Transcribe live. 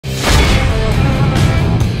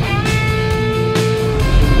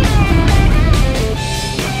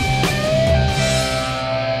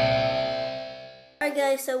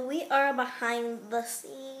guys, so we are behind the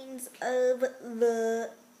scenes of the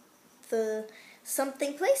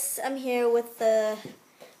something place. I'm here with the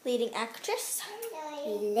leading actress.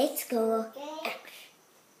 Let's go.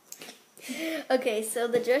 Okay, so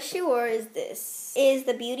the dress she wore is this. Is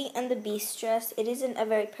the Beauty and the Beast dress. It isn't a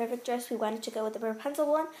very perfect dress. We wanted to go with the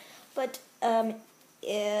Rapunzel one, but we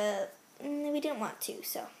didn't want to,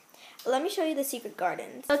 so let me show you the secret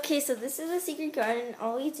gardens. Okay, so this is the secret garden.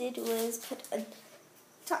 All we did was put a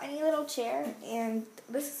tiny little chair, and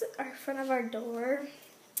this is our front of our door.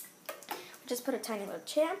 We just put a tiny little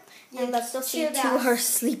chair, and let's go see to her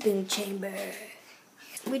sleeping chamber.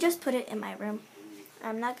 We just put it in my room.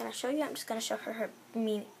 I'm not gonna show you. I'm just gonna show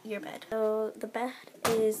your bed. So the bed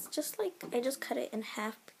is just like, I just cut it in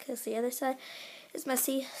half because the other side is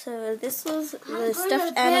messy. So this was the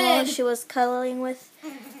stuffed animal she was cuddling with,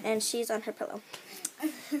 and she's on her pillow.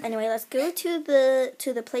 Anyway, let's go to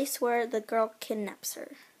the place where the girl kidnaps her.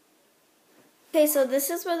 Okay, so this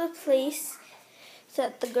is where the place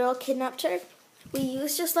that the girl kidnapped her. We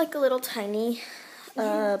used just like a little tiny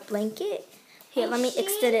blanket. Here, let me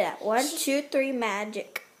extend it out. 1, 2, 3,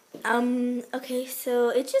 magic. Okay, so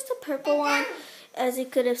it's just a purple one, as you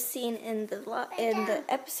could have seen in the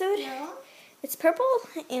episode. It's purple,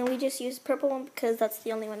 and we just used purple one because that's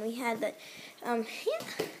the only one we had. That, yeah.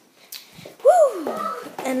 Woo!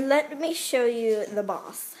 And let me show you the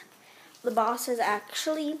boss. The boss is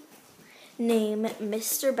actually named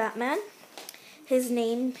Mr. Batman. His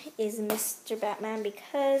name is Mr. Batman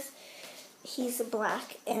because he's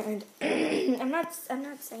black, and I'm not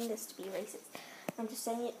saying this to be racist. I'm just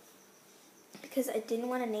saying it because I didn't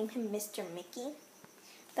want to name him Mr. Mickey.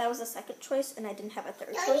 That was the second choice, and I didn't have a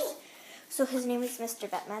third choice. So his name is Mr.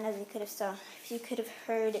 Batman, as you could have saw. If you could have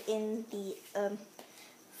heard in the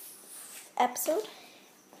episode.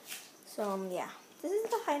 So yeah, this is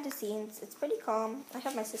behind the scenes. It's pretty calm. I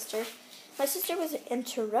have my sister. My sister was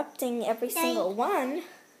interrupting every single one,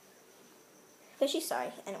 but she's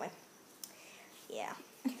sorry anyway. Yeah.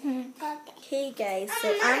 Okay, guys,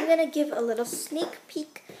 so I'm going to give a little sneak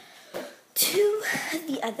peek to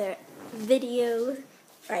the other video.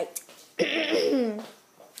 Right.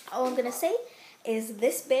 All I'm going to say is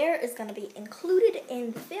this bear is going to be included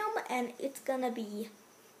in the film, and it's going to be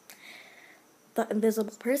the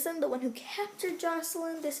invisible person, the one who captured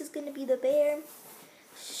Jocelyn. This is going to be the bear.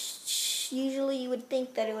 Usually you would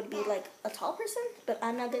think that it would be like a tall person, but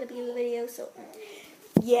I'm not going to be in the video, so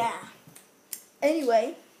yeah.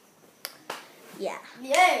 Anyway, yeah.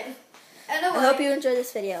 Yay! I hope you enjoyed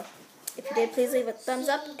this video. If you did, please leave a thumbs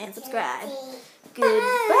up and subscribe.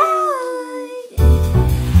 Goodbye!